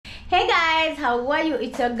Hey guys, how are you?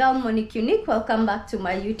 It's your girl Monique Unique. Welcome back to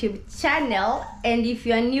my YouTube channel. And if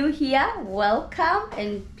you are new here, welcome.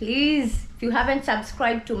 And please, if you haven't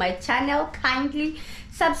subscribed to my channel, kindly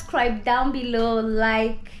subscribe down below,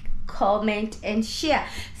 like, comment and share.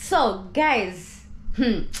 So guys,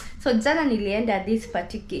 so jana nilienda this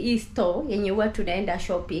particular store yenye huwa tunaenda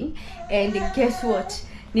shopping, and guess what,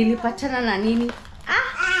 nilipatana na nini?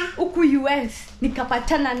 Huku Yues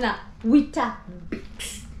nikapatana na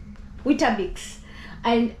Weetabix,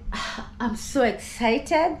 and I'm so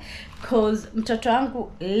excited cause mtoto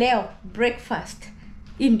wangu leo breakfast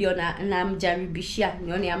ndio na mjaribishia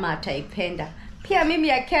nione ama ataipenda. Pia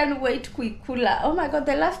mimi I can't wait kuikula. Oh my god,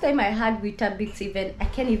 the last time I had Weetabix I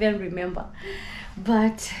can't even remember.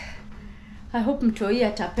 But I hope mtoi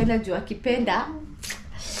atapenda, juu akipenda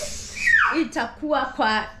itakuwa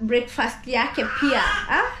kwa breakfast yake pia.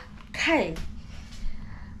 Okay.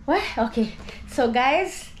 Well, okay. So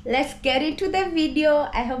guys, let's get into the video.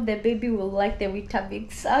 I hope the baby will like the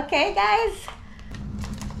Weetabix. Okay guys,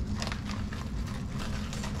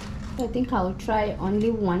 I think I'll try only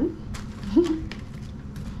one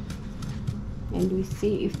and we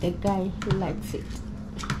see if the guy likes it.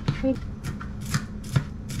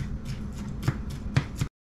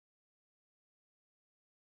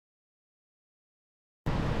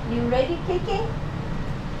 You ready, Kiki?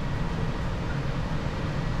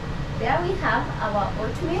 There we have our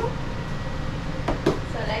oatmeal.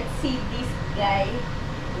 So let's see this guy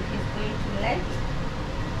if he's going to like it.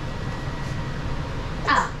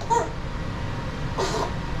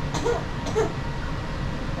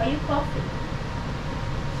 Are you coughing?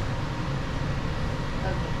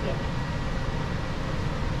 Okay, yeah.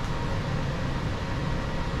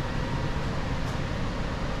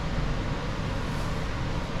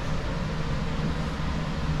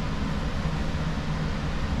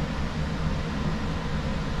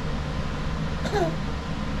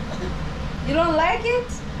 You don't like it?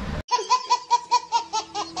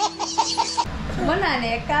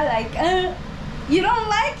 Monaneka, like, you don't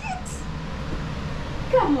like it?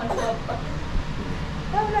 Come on, Papa.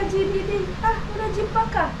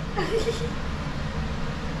 Unajipaka.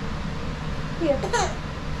 Here.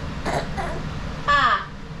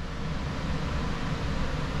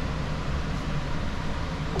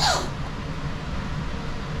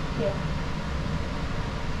 Here.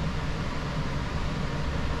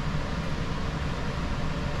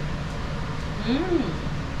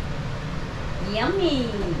 Yummy.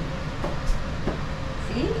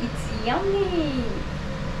 See, it's yummy.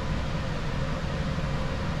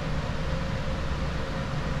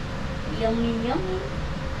 Yummy, yummy.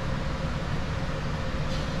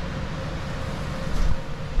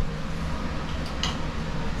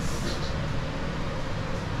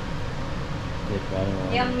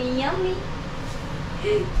 Yummy, yummy.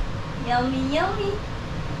 Yummy, yummy.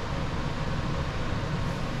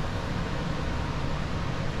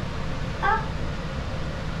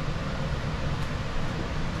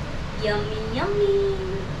 Yummy, yummy,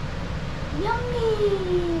 yummy.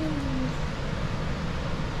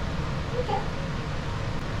 Okay.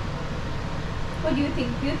 What do you think?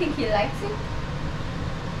 Do you think he likes it?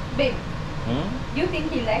 Babe, do you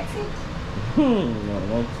think he likes it?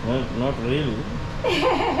 No, not really.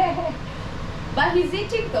 But he's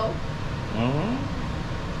eating though.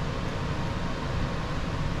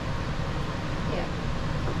 Yeah.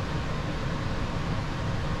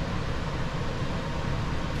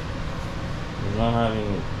 He's not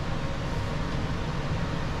having it.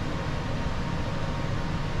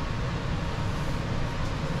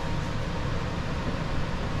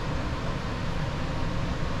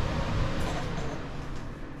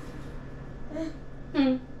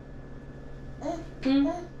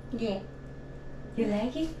 Yeah. Do you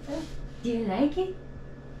like it? Do you like it?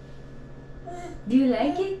 Do you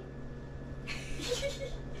like it?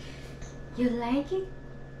 You like it?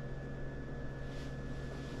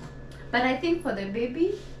 But I think for the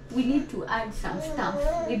baby, we need to add some stuff.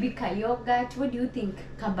 Maybe ka yogurt. What do you think?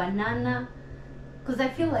 Ka banana? Because I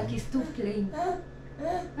feel like it's too plain. Huh?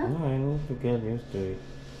 No, I need to get used to it.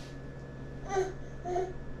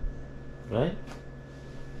 Right?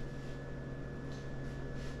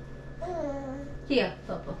 Here,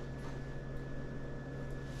 Papa.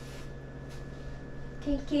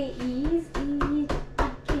 KK is it.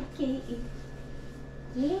 KK is.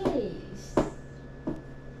 Yes.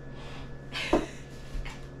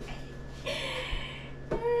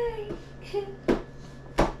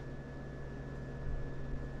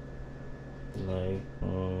 Like,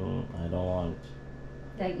 I don't want.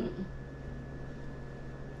 Like,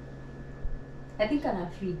 I think on a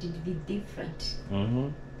feed it be different.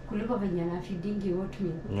 kuliko venye na feedingi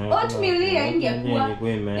oatmeal. No, Oatmeal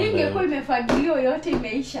ingekuwa imefagiliwa yote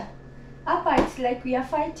imeisha. Hapa it's like we are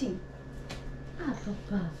fighting.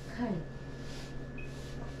 Papa, kai.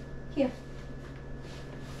 Here.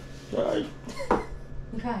 Kai.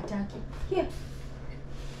 Nika ataki. Here.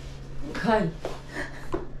 Kai.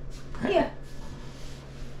 Here.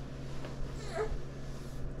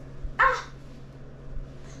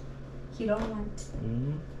 You don't want.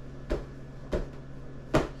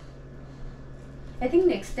 I think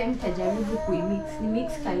next time tajaribu kuimix. Ni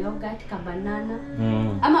mix ka yogurt, ka banana.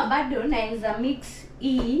 Ama bado naeza mix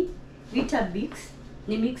hii Weetabix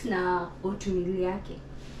ni mix na oatmeal yake.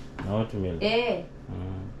 Na oatmeal. Here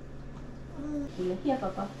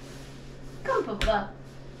papa. Come papa.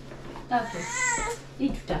 Okay. Hii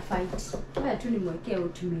tutafight. Wewe tu nimwekee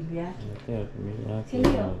oatmeal yake. Oatmeal yake.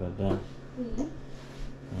 Ndio.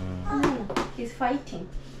 He's fighting.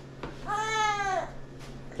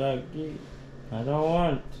 Taki, I don't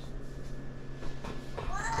want.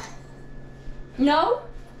 No?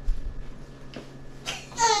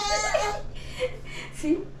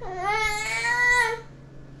 See?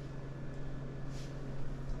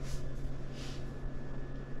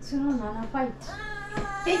 So no, fight.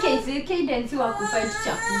 Cadence wa kufight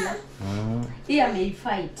chakula. He may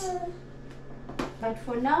fight. But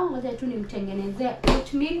for now, ngoja tu nimtengenezea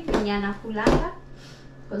oatmeal yenye anakulanga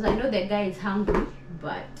because I know the guy is hungry,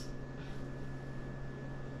 but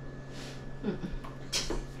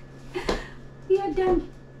we are done.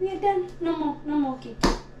 No more cake.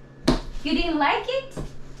 You didn't like it?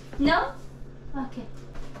 No? Okay.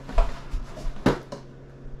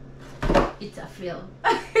 It's a fail.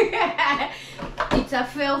 It's a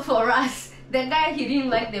fail for us. The guy, he didn't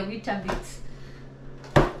like the Weetabix.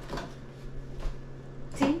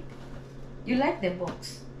 See? You like the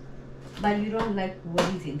box, but you don't like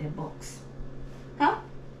what is in the box. Huh?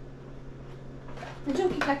 Unajua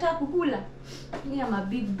ukikataa kukula, me I'm a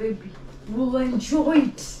big baby. We'll enjoy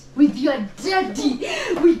it with your daddy.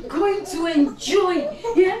 We're going to enjoy.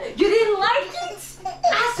 Yeah? You didn't like it?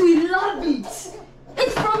 As we love it.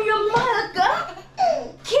 It's from your mother,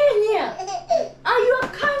 Kenya. Are you a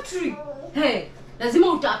country? Hey,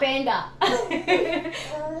 lazima utapenda.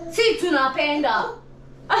 Si tunapenda.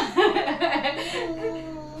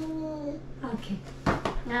 Okay.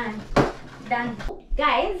 Done.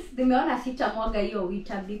 Guys, nimeona sitamwaga hiyo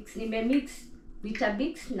Weetabix. Nimemix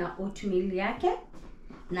Weetabix na oatmeal yake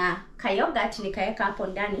na yogurt nikaeka hapo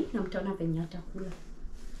ndani na mtaona venye atakula.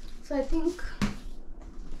 So I think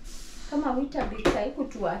kama Weetabix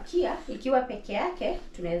haikutuakia ikiwa peke yake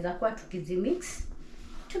tunaweza kuwa tukizimix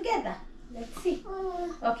together. Let's see.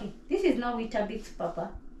 Okay, this is now Weetabix, Papa.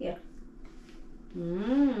 Here.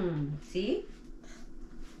 See?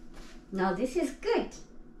 Now this is good.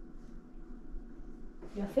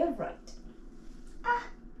 Your favorite.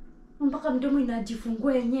 Mpaka mdomo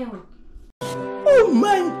inajifungua yenyewe. Oh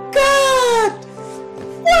my God!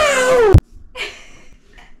 Wow!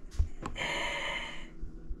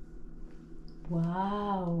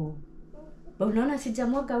 Wow. Unaona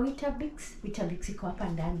sijamwaga Weetabix iko hapa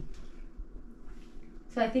ndani.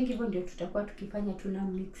 So I think hivyo ndio tutakuwa tukifanya,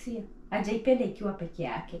 tunamixia. Hajaipenda ikiwa peke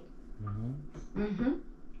yake.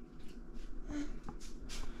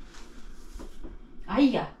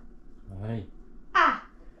 Aya. Hai.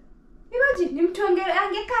 Imagine ni mtu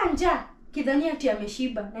angekaa njaa kidhani ati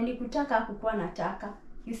ameshiba na nikutaka hakukuwa nataka.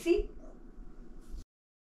 You see?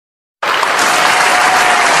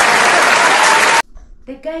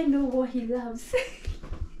 The guy know what he loves.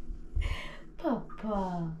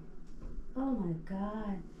 Papa. Oh my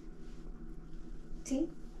God. See?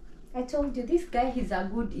 I told you this guy is a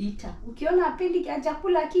good eater. Ukiona apendi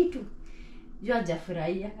hajakula kitu, jua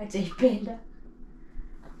hajafurahia, hajaipenda.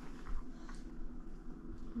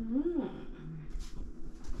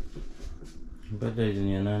 Appetizer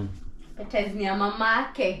ni ya nani? Appetizer ni ya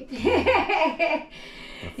mamake.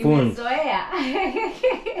 Phone. Nimezoea.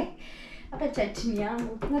 Appetizer ni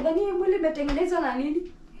yangu. Nadhani mwili umetengenezwa na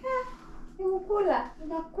nini?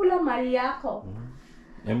 Unakula mali yako.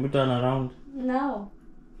 Hebu turn around. No.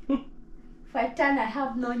 If I turn, I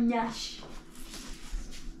have no nyash.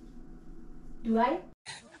 Do I?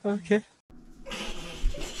 Okay.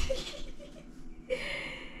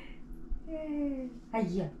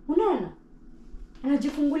 Aya, unaona?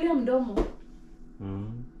 Anajifungulia mdomo.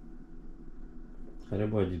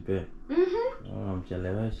 Karibu ajipe.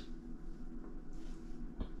 Mchelewesha.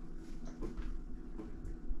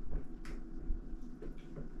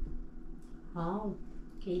 Oh,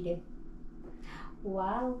 okay.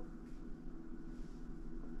 Wow.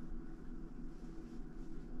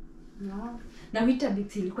 Wow. Na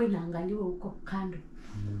Weetabix ilikuwa inaangaliwa huko kando.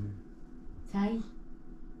 Sai.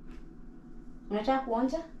 Unataka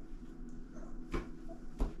kuonja?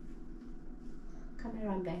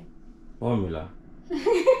 Camera guy. Formula.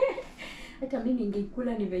 Hata mimi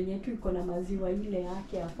ningeikula ni venye tu iko na maziwa ile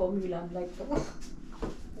yake ya formula. I'm like,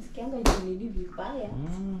 nasikianga ikinidi vibaya.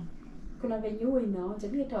 Kuna venye huwa inaonja.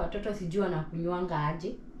 Mimi hata watoto sijua na kunywanga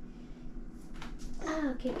aje.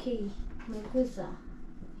 Okay. Umeguza.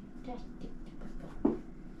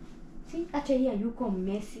 Si hata hii yuko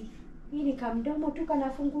mmesi. Hii ni kamdomo tu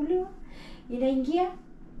kanafunguliwa. Inaingia,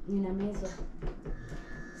 inamezwa.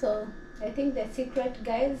 So, I think the secret,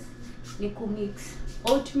 guys, ni kumix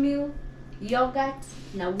oatmeal, yogurt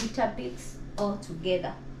na Weetabix all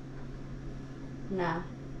together. Na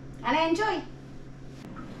and I enjoy.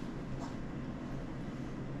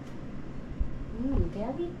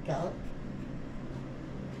 There we go.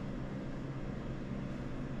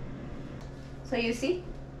 So you see,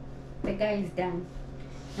 the guy is done.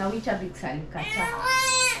 Now Weetabix alikata.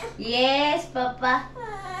 Yes, Papa.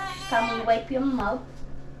 Come and wipe your mouth.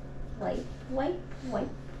 Wipe.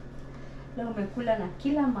 Leo umekula na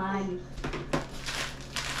kila mahali.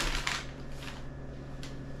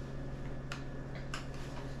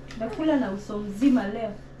 Umekula na uso mzima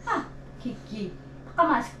leo. Kiki.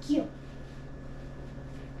 Kama sikio.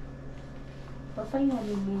 But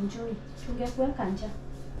finally umeenjoy. Tungekuweka njaa.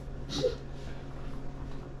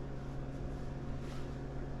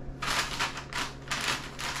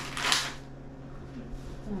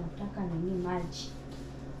 Nataka nini maji.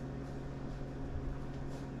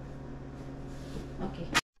 Okay.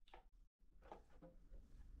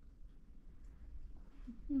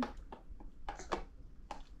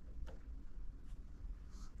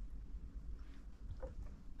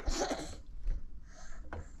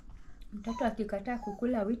 Mtoto akikataa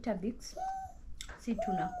kukula Weetabix, si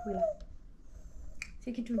tunakula.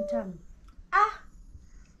 Si kitu tamu.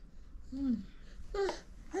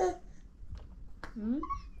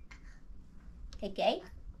 Okay.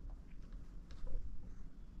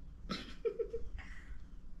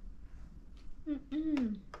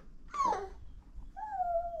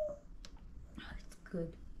 It's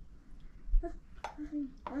good.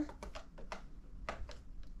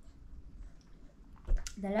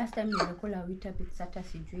 The last time nilikula Weetabix hata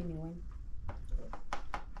sijui ni when.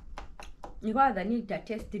 Nilikuwa nadhani ita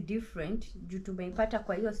taste different juu tumeipata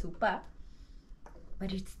kwa hiyo super,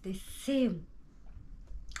 but it's the same.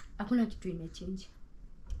 Hakuna kitu imechange.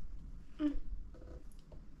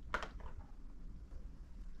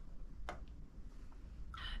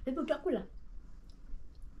 Baby, utakula?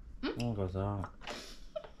 Ngo sawa.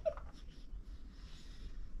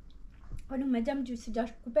 Kwani umejaa mju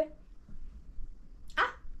sijakupe?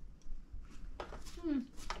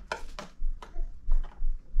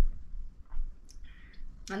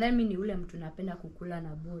 And then mimi ni ule mtu napenda kukula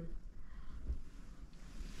na bowl.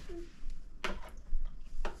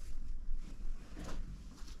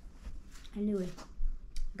 Anyway,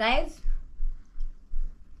 guys,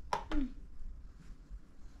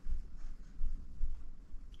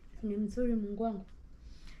 ni mzuri Mungu wangu.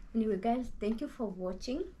 Anyway, guys, thank you for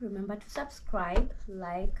watching. Remember to subscribe,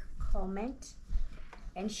 like, comment,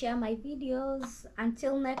 and share my videos.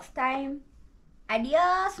 Until next time,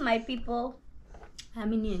 adios my people.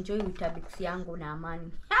 Mimi enjoy Weetabix yangu na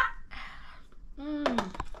amani.